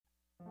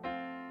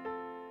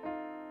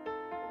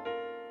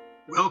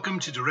Welcome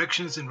to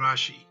Directions in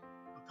Rashi,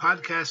 a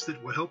podcast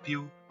that will help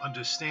you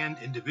understand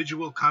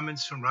individual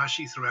comments from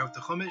Rashi throughout the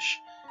Chumash,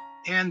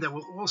 and that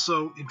will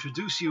also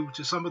introduce you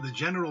to some of the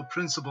general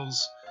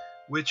principles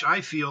which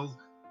I feel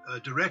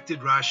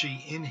directed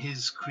Rashi in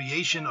his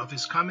creation of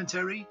his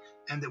commentary,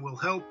 and that will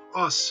help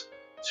us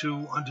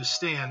to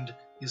understand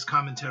his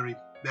commentary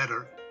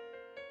better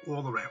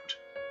all around.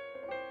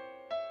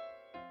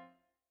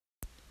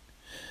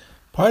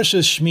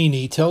 Parshas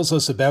Shmini tells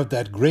us about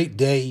that great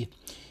day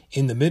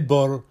in the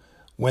Midbar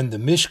when the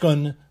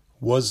Mishkan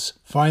was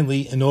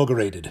finally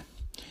inaugurated.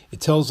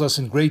 It tells us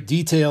in great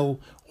detail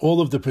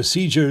all of the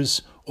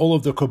procedures, all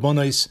of the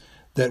korbanos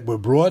that were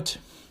brought,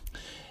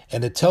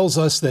 and it tells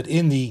us that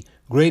in the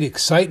great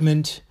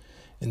excitement,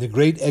 in the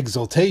great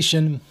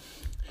exultation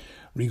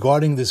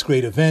regarding this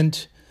great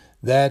event,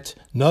 that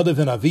Nadav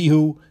and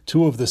Avihu,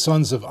 two of the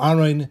sons of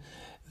Aaron,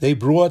 they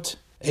brought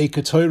a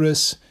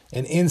ketoris,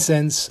 an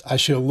incense,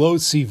 asher lo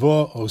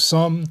tziva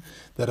osam,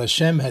 that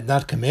Hashem had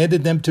not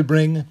commanded them to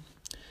bring.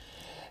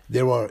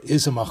 There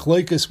is a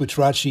machloikis which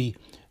Rashi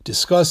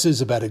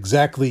discusses about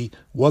exactly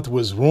what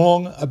was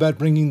wrong about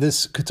bringing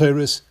this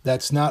ketoris.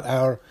 That's not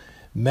our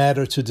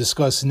matter to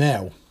discuss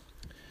now.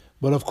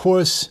 But of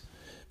course,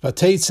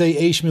 Vateitze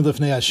eish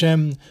milifnei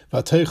Hashem,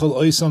 vateichel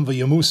oisam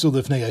vayamusu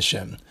lifnei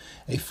Hashem.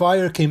 A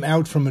fire came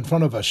out from in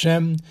front of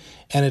Hashem,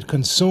 and it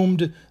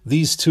consumed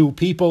these two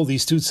people,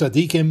 these two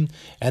tzaddikim,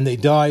 and they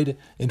died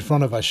in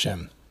front of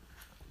Hashem.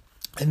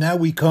 And now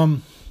we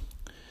come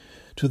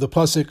to the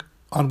pasuk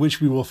on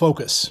which we will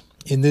focus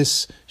in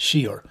this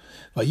shiur.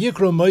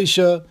 Vayikra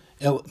Moshe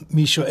el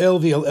Mishael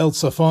v'el el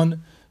Tzafon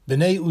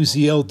b'nei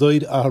Uziel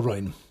doid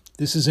Aharon.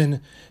 This is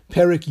in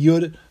Perik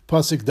Yud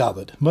pasuk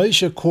Daled.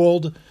 Moshe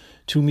called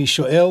to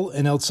Mishael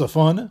and El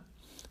Tzafon,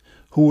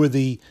 who were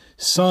the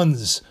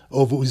sons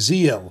of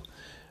Uziel,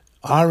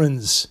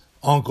 Aaron's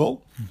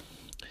uncle.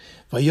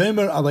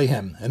 Vayomer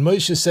aleihem, and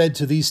Moshe said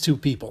to these two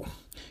people,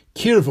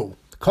 Kirvu,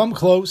 come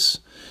close,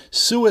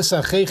 suas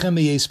achechem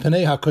miyes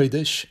penei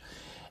hakodesh,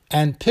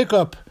 and pick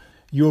up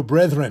your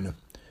brethren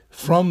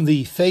from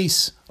the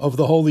face of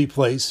the holy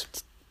place.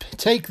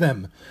 Take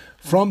them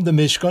from the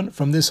Mishkan,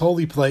 from this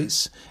holy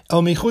place,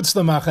 el michutz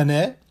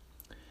lamachaneh,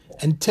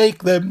 and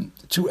take them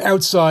to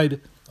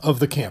outside of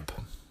the camp.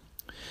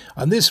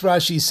 On this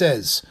Rashi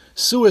says,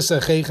 Suas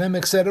achechem,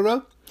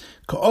 etc.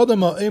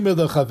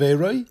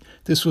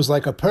 This was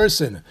like a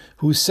person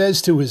who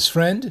says to his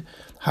friend,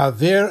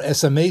 Haver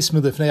esameis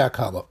milifnei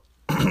hakala.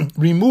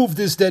 Remove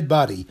this dead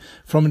body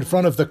from in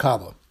front of the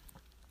kala.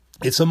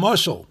 It's a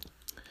mashal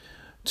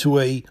to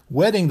a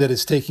wedding that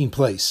is taking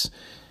place.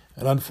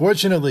 And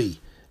unfortunately,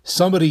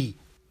 somebody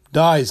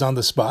dies on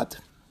the spot.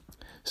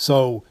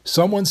 So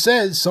someone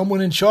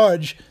in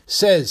charge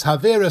says,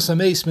 Haver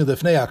esameis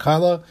milifnei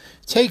hakala,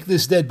 take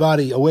this dead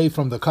body away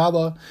from the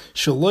kala,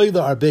 shaloi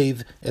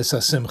la'arbev es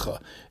hasimcha,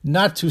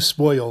 not to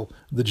spoil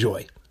the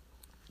joy.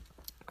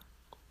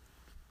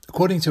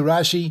 According to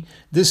Rashi,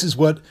 this is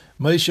what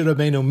Moshe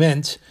Rabbeinu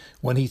meant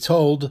when he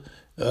told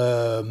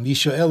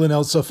Mishael and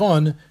El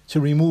Tzafon to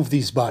remove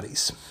these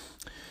bodies.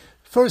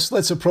 First,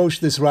 let's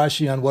approach this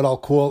Rashi on what I'll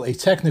call a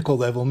technical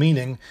level,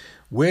 meaning,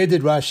 where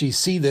did Rashi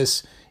see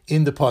this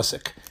in the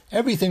pasuk?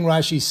 Everything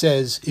Rashi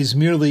says is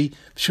merely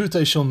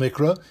pshutai shel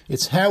mikra.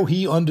 It's how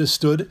he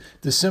understood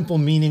the simple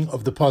meaning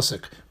of the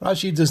pasuk.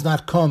 Rashi does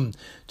not come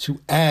to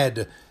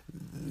add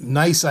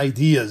nice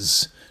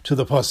ideas to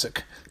the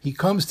pasuk. He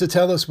comes to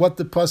tell us what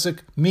the pasuk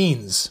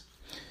means,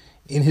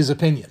 in his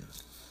opinion.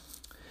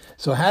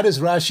 So how does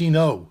Rashi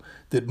know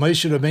that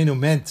Moshe Rabbeinu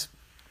meant,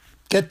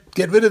 get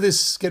rid of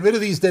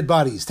these dead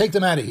bodies, take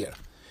them out of here?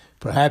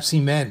 Perhaps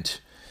he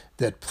meant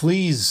that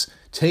please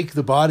take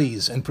the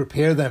bodies and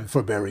prepare them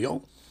for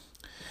burial.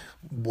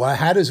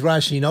 How does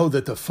Rashi know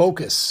that the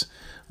focus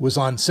was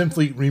on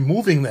simply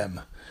removing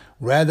them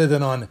rather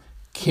than on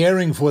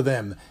caring for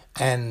them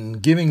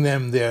and giving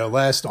them their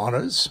last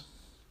honors?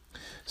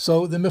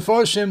 So the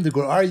Mefarshim, the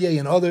Gur Aryeh,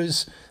 and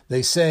others,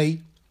 they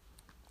say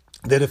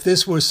that if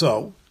this were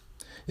so,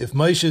 if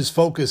Moshe's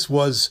focus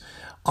was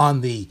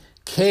on the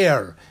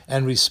care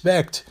and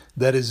respect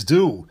that is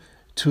due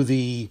to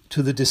the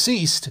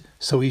deceased,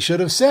 so he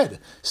should have said,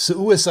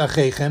 Su'us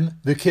achechem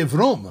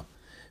v'kivrum,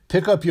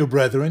 pick up your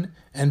brethren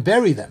and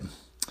bury them.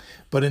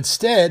 But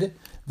instead,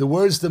 the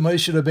words that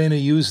Moshe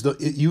Rabbeinu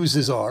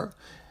uses are,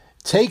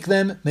 take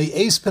them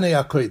me'es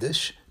penei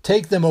hakodesh,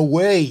 take them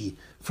away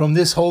from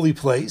this holy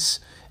place,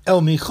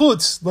 el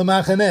michutz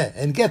lamachaneh,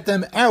 and get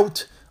them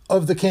out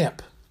of the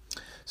camp.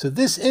 So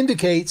this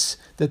indicates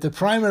that the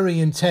primary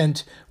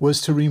intent was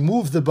to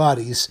remove the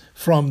bodies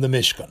from the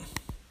Mishkan.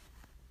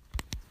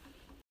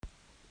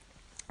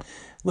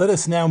 Let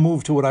us now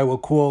move to what I will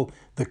call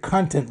the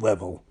content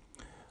level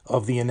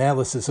of the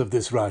analysis of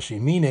this Rashi,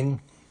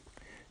 meaning,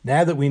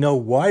 now that we know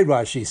why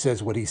Rashi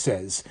says what he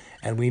says,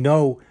 and we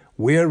know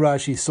where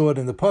Rashi saw it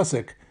in the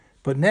pasuk,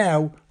 but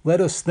now let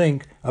us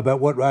think about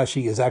what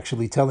Rashi is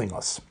actually telling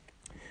us.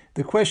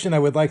 The question I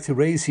would like to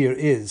raise here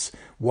is,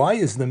 why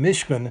is the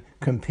Mishkan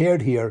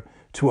compared here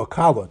to a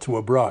kala, to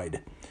a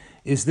bride?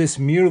 Is this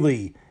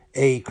merely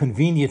a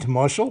convenient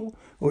mashal,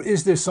 or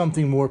is there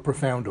something more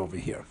profound over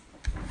here?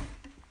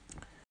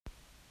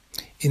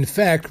 In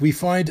fact, we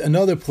find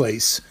another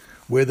place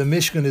where the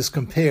Mishkan is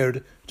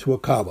compared to a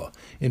Kalah.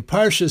 In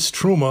Parshas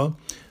Truma,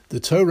 the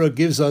Torah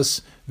gives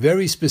us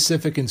very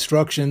specific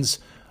instructions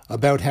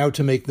about how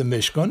to make the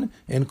Mishkan,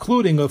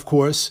 including, of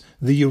course,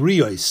 the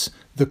Urios,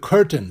 the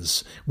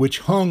curtains, which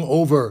hung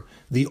over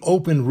the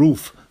open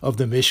roof of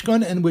the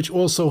Mishkan and which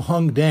also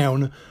hung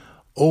down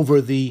over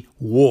the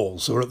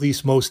walls, or at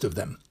least most of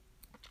them.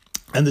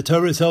 And the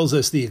Torah tells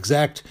us the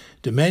exact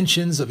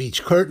dimensions of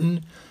each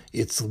curtain,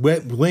 its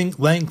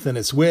length and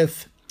its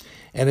width,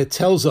 and it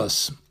tells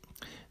us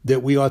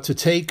that we ought to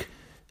take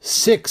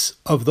 6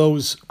 of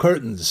those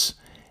curtains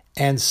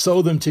and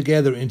sew them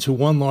together into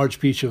one large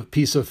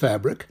piece of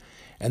fabric,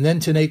 and then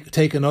to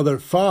take another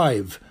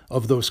 5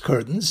 of those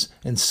curtains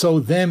and sew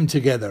them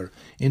together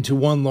into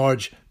one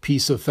large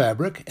piece of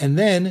fabric, and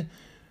then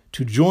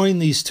to join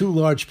these 2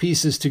 large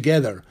pieces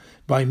together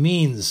by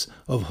means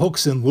of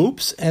hooks and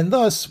loops, and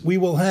thus we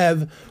will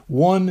have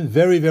one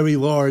very, very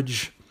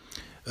large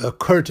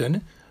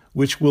curtain,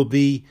 which will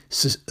be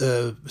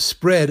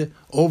spread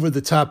over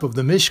the top of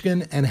the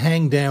Mishkan and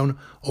hang down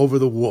over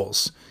the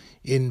walls.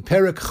 In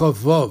Perek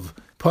Chavav,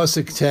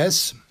 Pasuk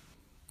Tes,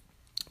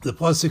 the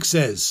Pasuk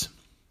says,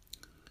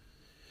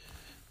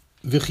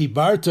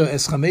 V'chibarta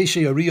es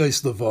chameshe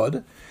ariyos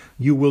levad,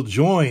 you will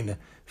join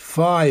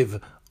 5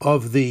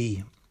 of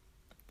the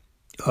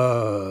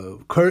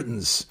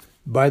curtains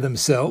by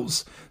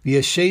themselves,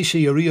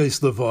 v'yasheshe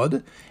ariyos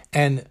levad,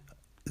 and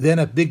then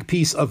a big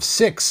piece of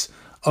 6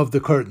 of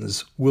the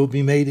curtains will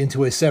be made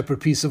into a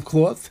separate piece of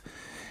cloth.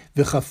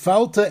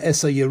 V'chafalta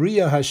es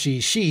hayariya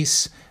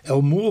hashishis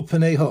el mul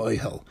pnei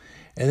ha'ohel,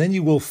 and then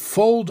you will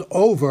fold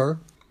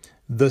over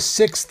the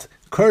 6th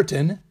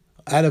curtain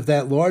out of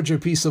that larger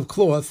piece of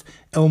cloth,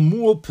 el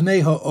mul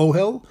pnei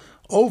ha'ohel,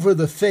 over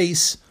the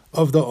face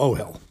of the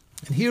ohel.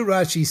 And here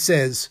Rashi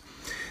says,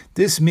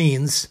 this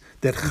means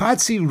that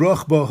chatzi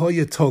rochba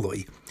hoya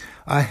toloi,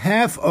 a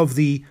half of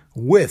the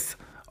width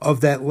of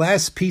that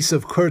last piece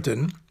of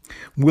curtain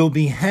will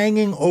be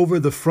hanging over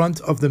the front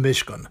of the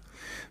Mishkan.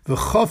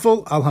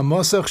 V'chafel al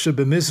hamasach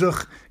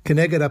shebemizrach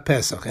keneged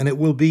haPesach, and it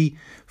will be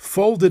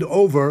folded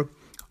over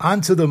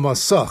onto the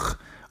masach,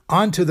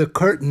 onto the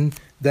curtain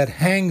that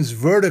hangs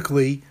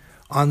vertically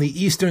on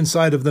the eastern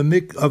side of the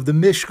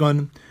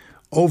Mishkan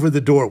over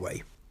the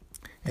doorway.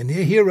 And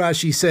here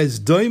Rashi says,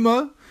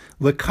 Doima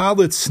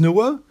lekalit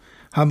snua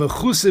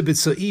hamechuse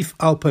b'tzaif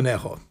al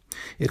panecho.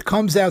 It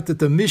comes out that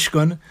the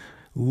Mishkan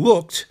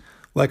looked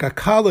like a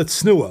kalat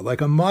snua,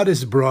 like a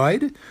modest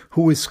bride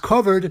who is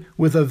covered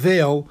with a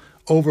veil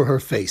over her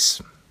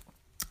face.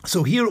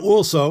 So here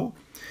also,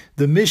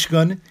 the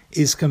Mishkan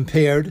is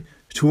compared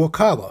to a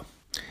kala.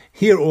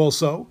 Here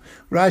also,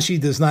 Rashi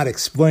does not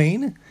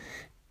explain.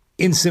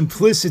 In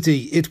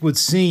simplicity, it would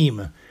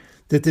seem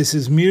that this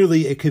is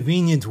merely a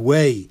convenient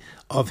way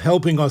of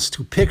helping us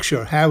to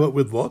picture how it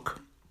would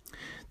look,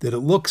 that it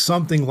looks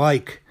something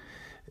like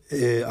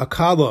a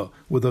kala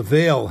with a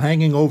veil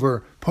hanging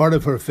over part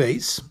of her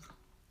face.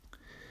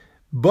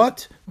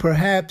 But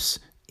perhaps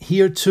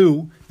here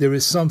too there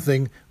is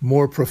something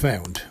more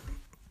profound.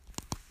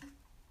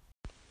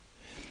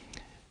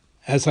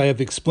 As I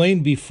have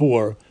explained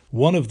before,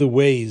 one of the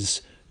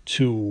ways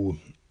to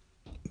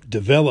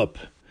develop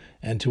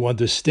and to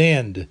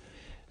understand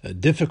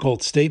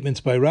difficult statements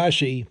by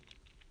Rashi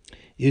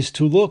is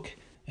to look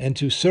and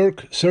to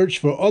search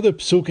for other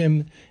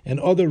psukim and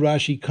other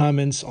Rashi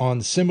comments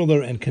on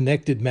similar and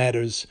connected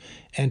matters,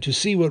 and to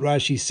see what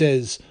Rashi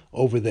says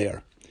over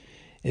there.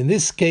 In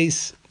this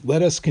case,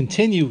 let us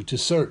continue to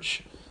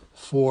search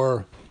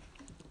for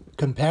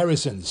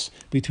comparisons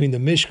between the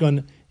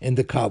Mishkan and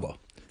the Kalah.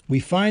 We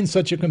find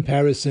such a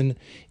comparison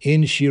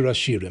in Shir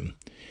HaShirim.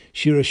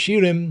 Shir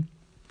HaShirim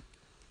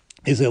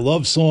is a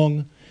love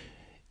song,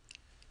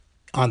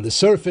 on the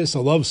surface,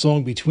 a love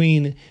song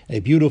between a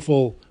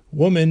beautiful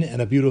woman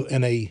and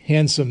a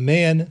handsome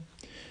man.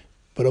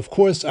 But of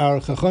course, our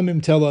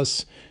Chachamim tell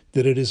us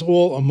that it is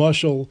all a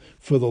mashal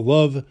for the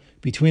love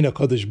between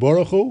HaKadosh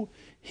Baruch Hu.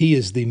 He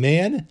is the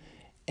man,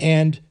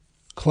 and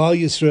Klal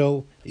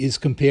Yisrael is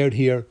compared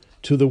here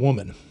to the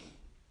woman.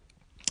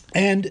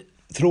 And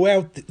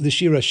throughout the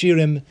Shir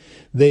HaShirim,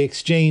 they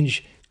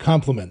exchange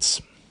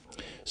compliments.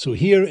 So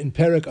here in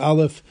Perek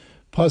Aleph,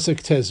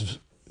 Pasuk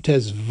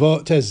Tes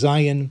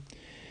Zayin,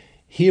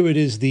 here it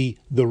is the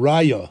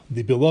Raya,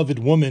 the beloved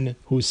woman,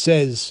 who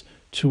says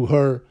to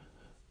her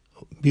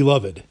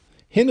beloved,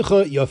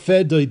 Hincha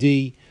Yafed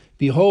Doidi,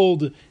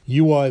 behold,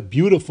 you are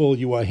beautiful,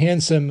 you are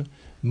handsome,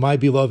 my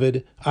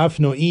beloved, Af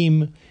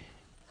Noim,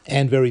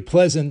 and very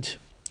pleasant,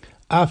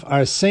 Af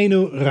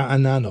Arsenu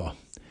Ra'anano,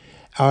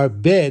 our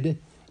bed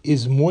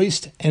is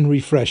moist and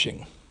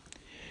refreshing.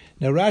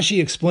 Now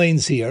Rashi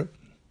explains here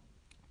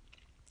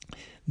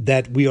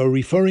that we are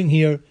referring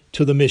here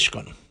to the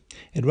Mishkan.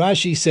 And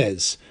Rashi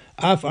says,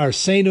 Af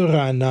Arsenu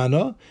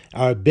Ra'anano,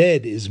 our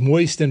bed is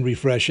moist and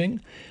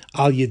refreshing,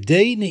 Al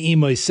Yedei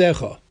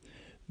Ne'imaisecha,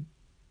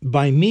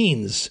 by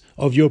means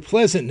of your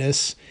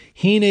pleasantness,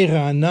 Hine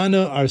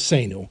Ra'anana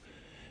Arsenu,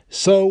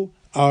 so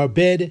our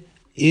bed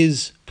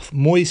is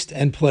moist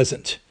and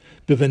pleasant.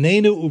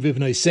 B'vanenu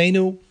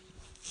uvivnoisenu,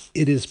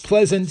 it is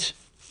pleasant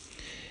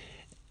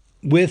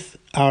with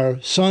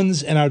our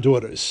sons and our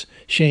daughters.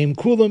 Sheim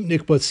kulam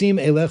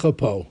nikbatzim elecha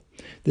po,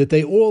 that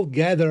they all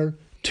gather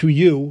to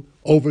you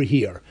over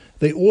here.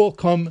 They all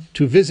come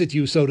to visit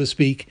you, so to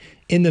speak,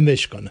 in the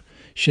Mishkan.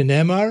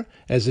 Shenemar,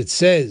 as it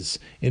says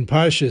in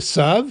Parshas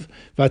Sav,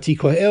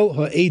 Vatikoel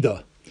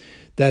ha'eda,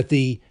 that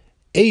the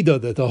Eda,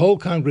 that the whole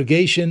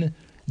congregation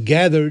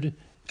gathered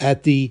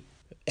at the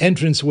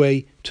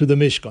entranceway to the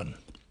Mishkan.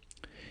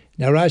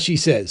 Now Rashi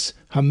says,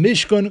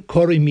 HaMishkan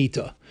kori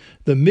mita.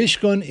 The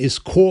Mishkan is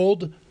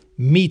called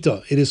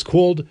mita. It is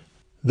called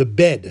the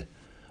bed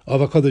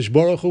of HaKadosh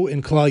Baruch Hu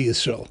in Klal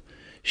Yisrael.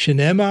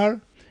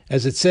 Shenemar,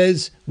 as it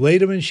says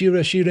later in Shir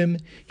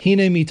HaShirim,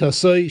 Hine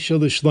mitasoi shel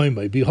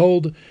Shlomo.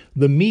 Behold,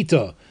 the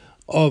mita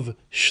of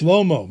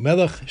Shlomo,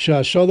 Melech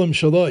Sha'ashalom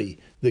Shaloi,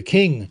 the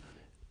king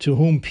to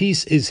whom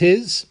peace is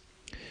his,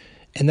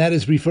 and that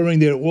is referring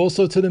there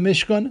also to the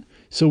Mishkan.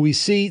 So we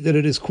see that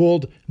it is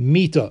called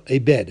mita, a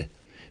bed.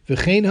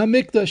 V'chein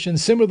hamikdash, and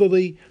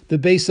similarly, the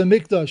Beis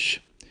Hamikdash,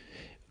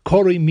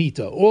 kori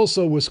mita,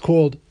 also was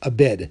called a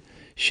bed.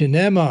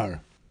 Shenemar,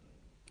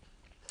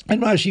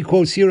 and Rashi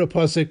quotes here a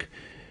pasuk.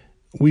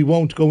 We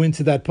won't go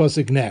into that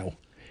pasuk now.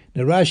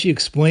 Now Rashi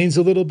explains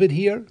a little bit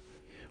here.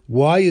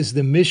 Why is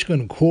the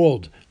Mishkan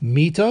called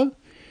mita?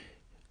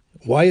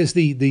 Why is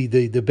the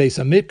Beis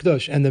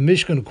Hamikdash and the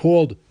Mishkan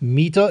called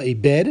mita, a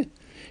bed?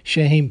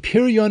 Shehem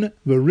piryon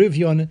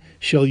v'rivyon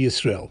shel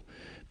Yisrael.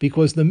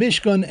 Because the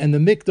Mishkan and the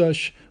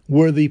Mikdash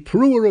were the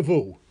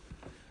peruaravu.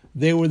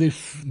 They were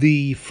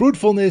the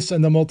fruitfulness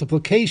and the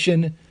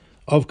multiplication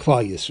of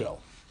Klal Yisrael.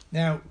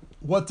 Now,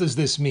 what does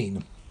this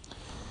mean?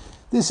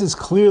 This is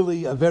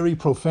clearly a very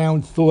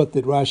profound thought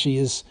that Rashi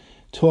is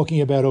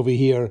talking about over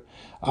here.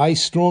 I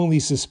strongly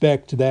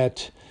suspect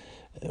that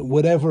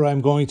whatever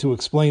I'm going to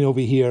explain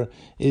over here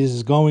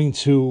is going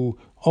to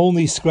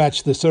only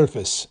scratch the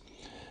surface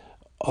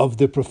of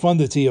the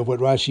profundity of what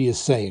Rashi is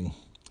saying.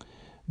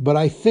 But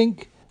I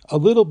think a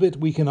little bit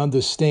we can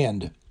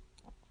understand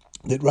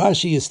that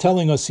Rashi is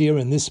telling us here,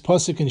 and this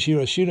pasuk in Shir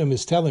HaShirim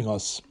is telling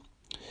us,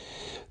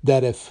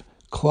 that if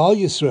Klal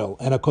Yisrael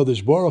and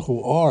HaKadosh Baruch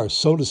Hu are,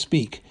 so to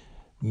speak,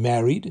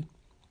 married,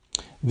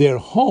 their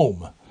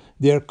home,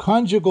 their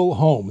conjugal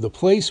home, the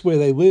place where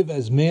they live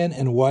as man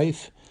and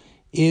wife,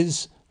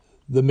 is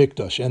the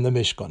Mikdash and the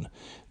Mishkan.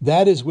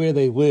 That is where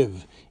they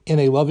live in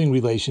a loving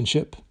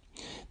relationship.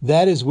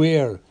 That is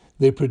where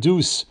they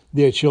produce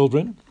their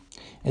children.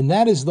 And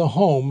that is the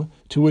home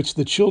to which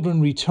the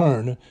children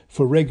return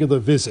for regular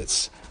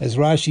visits. As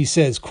Rashi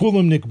says,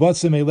 Kulam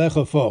nikbatzim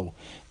elecha fo.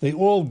 They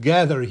all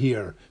gather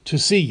here to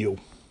see you.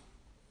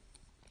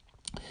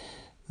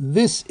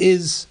 This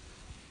is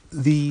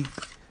the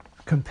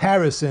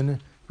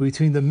comparison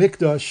between the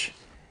Mikdash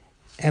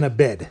and a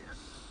bed.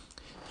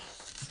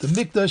 The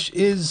Mikdash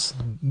is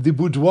the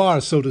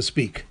boudoir, so to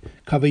speak,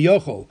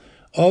 Kavayochel,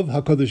 of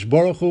HaKadosh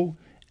Baruch Hu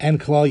and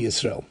Klal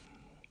Yisrael.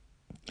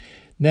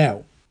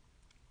 Now,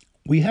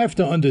 we have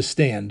to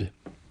understand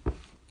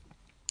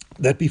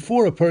that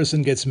before a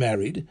person gets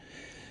married,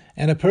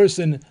 and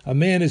a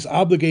man is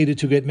obligated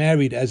to get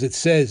married, as it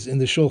says in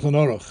the Shulchan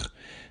Aruch,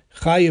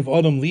 Chayiv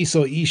Adam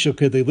Liso Isha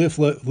Kedei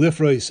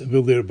Lifrois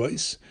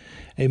V'Lirbois,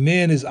 a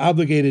man is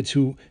obligated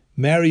to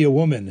marry a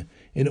woman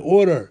in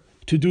order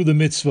to do the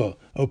mitzvah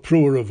of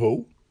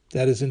Pruaravu,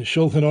 that is in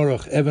Shulchan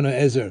Aruch, Even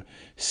HaEzer,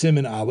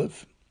 Siman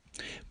Aleph.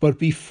 But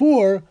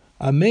before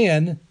a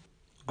man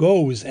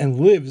goes and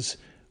lives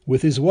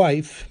with his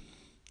wife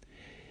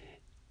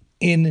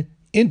in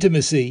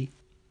intimacy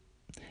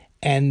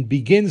and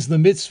begins the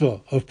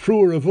mitzvah of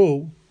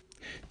Pruaravu,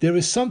 there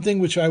is something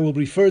which I will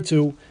refer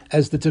to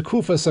as the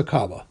Tekufa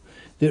Sakala.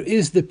 There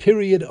is the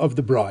period of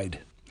the bride.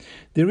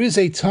 There is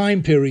a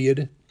time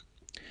period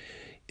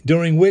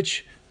during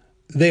which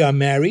they are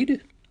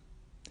married.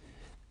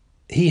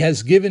 He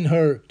has given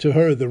to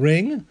her the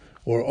ring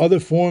or other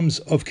forms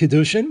of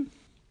Kiddushin,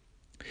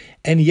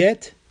 and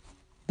yet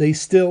they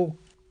still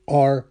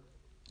are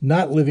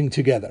not living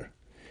together.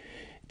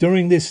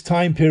 During this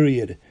time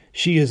period,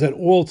 she is at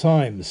all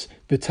times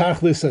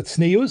betachlis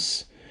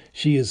atznius.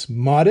 She is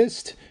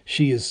modest.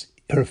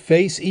 Her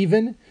face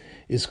even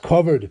is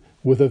covered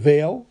with a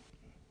veil.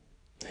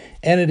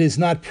 And it is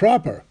not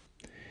proper,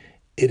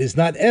 it is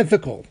not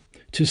ethical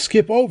to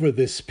skip over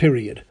this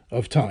period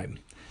of time.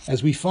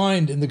 As we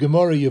find in the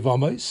Gemara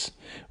Yevamos,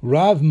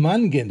 Rav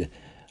Mangin,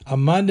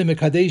 Amanda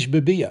Mekadesh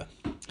Bebia,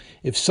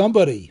 if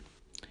somebody,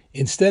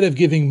 instead of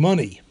giving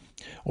money,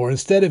 or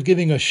instead of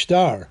giving a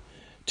shtar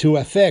to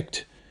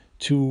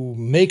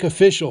make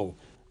official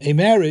a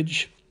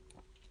marriage,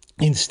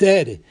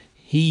 instead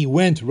he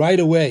went right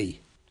away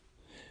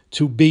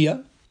to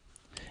Bia,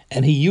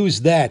 and he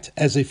used that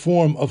as a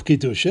form of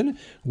Kiddushin,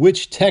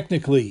 which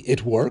technically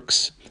it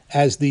works,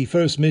 as the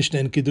first Mishnah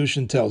in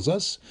Kiddushin tells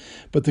us.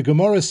 But the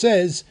Gemara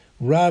says,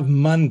 Rav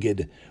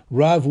Mangid,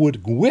 Rav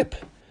would whip,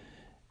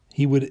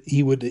 he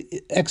would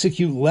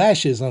execute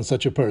lashes on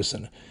such a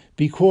person,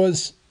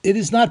 because it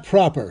is not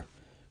proper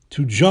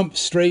to jump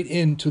straight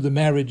into the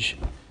marriage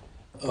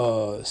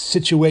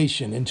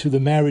situation, into the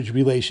marriage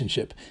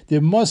relationship.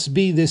 There must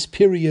be this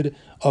period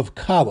of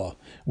kala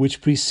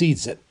which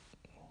precedes it.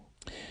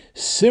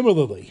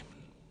 Similarly,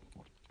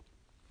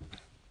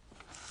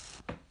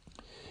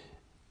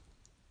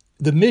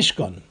 the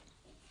Mishkan,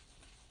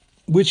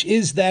 which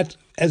is that,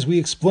 as we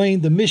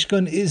explained, the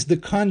Mishkan is the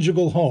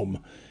conjugal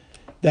home,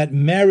 that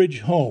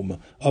marriage home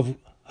of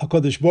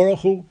HaKadosh Baruch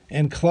Hu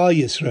and Klal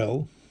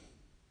Yisrael.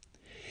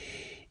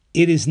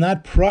 It is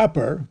not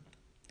proper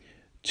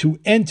to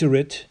enter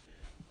it,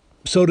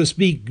 so to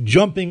speak,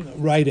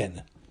 jumping right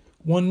in.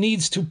 One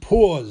needs to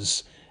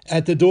pause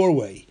at the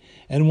doorway,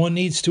 and one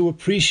needs to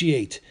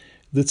appreciate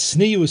the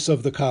tznius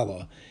of the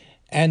kala,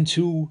 and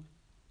to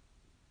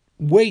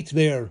wait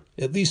there,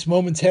 at least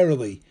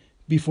momentarily,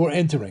 before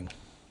entering.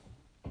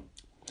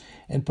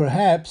 And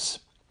perhaps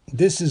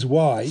this is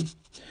why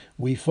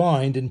we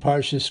find in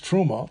Parshas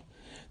Truma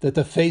that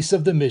the face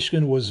of the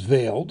Mishkan was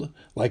veiled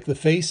like the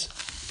face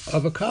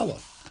of a kala.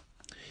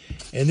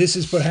 And this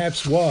is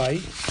perhaps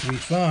why we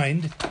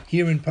find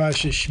here in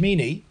Parshas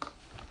Shmini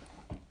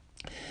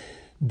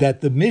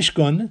that the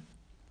Mishkan,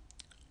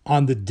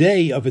 on the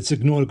day of its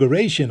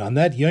inauguration, on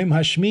that Yom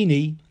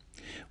HaShmini,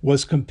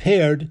 was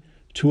compared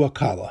to a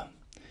kala.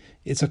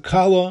 It's a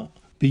kala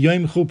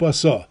b'yom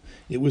chupasah.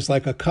 It was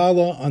like a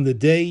kala on the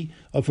day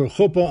of her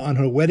chuppah, on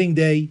her wedding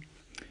day.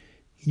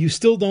 You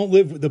still don't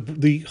live with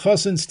the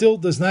chassan still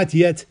does not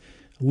yet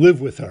live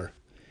with her.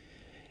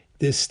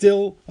 There's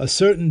still a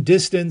certain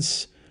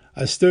distance,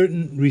 a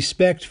certain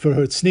respect for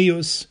her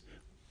tznius,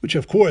 which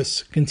of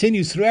course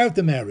continues throughout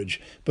the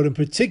marriage, but in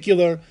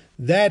particular,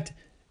 that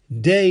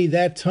day,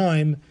 that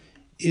time,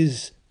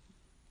 is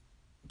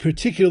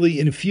particularly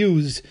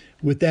infused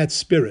with that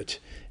spirit.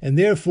 And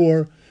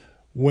therefore,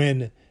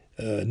 when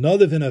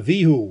Nadav and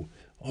Avihu,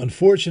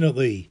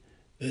 unfortunately,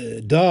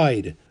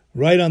 died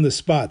right on the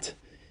spot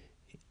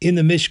in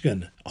the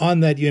Mishkan on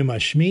that Yom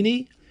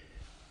HaShmini,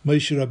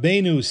 Moshe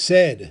Rabbeinu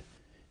said,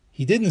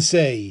 he didn't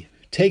say,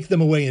 take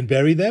them away and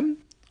bury them.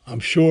 I'm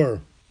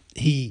sure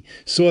he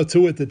saw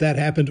to it that that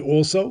happened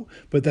also,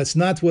 but that's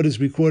not what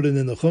is recorded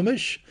in the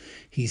Chumash.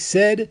 He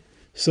said,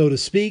 so to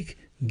speak,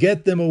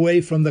 get them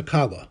away from the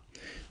kala.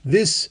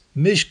 This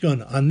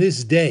Mishkan on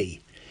this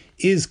day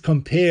is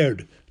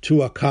compared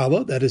to a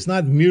kala. That is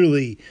not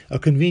merely a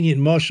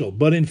convenient mashal,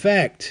 but in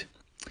fact,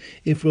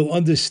 if we'll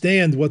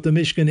understand what the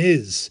Mishkan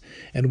is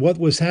and what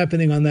was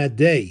happening on that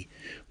day,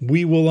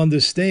 we will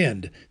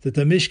understand that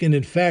the Mishkan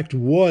in fact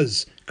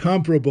was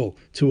comparable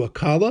to a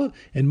kala,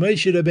 and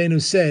Moshe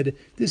Rabbeinu said,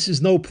 this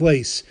is no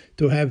place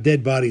to have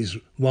dead bodies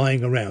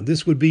lying around.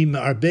 This would be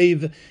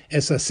ma'arbev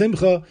es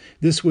hasimcha.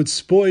 This would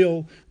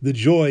spoil the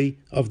joy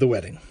of the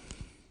wedding.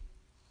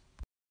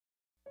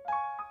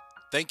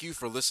 Thank you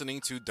for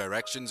listening to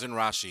Directions in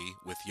Rashi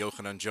with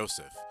Yochanan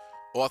Joseph,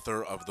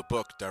 author of the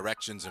book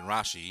Directions in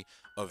Rashi,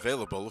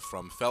 available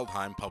from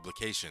Feldheim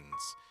Publications.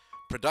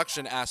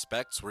 Production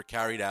aspects were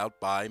carried out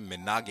by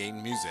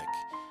Menagin Music.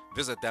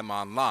 Visit them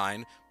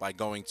online by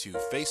going to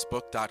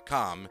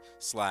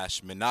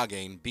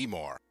facebook.com/Menagin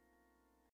Bmore.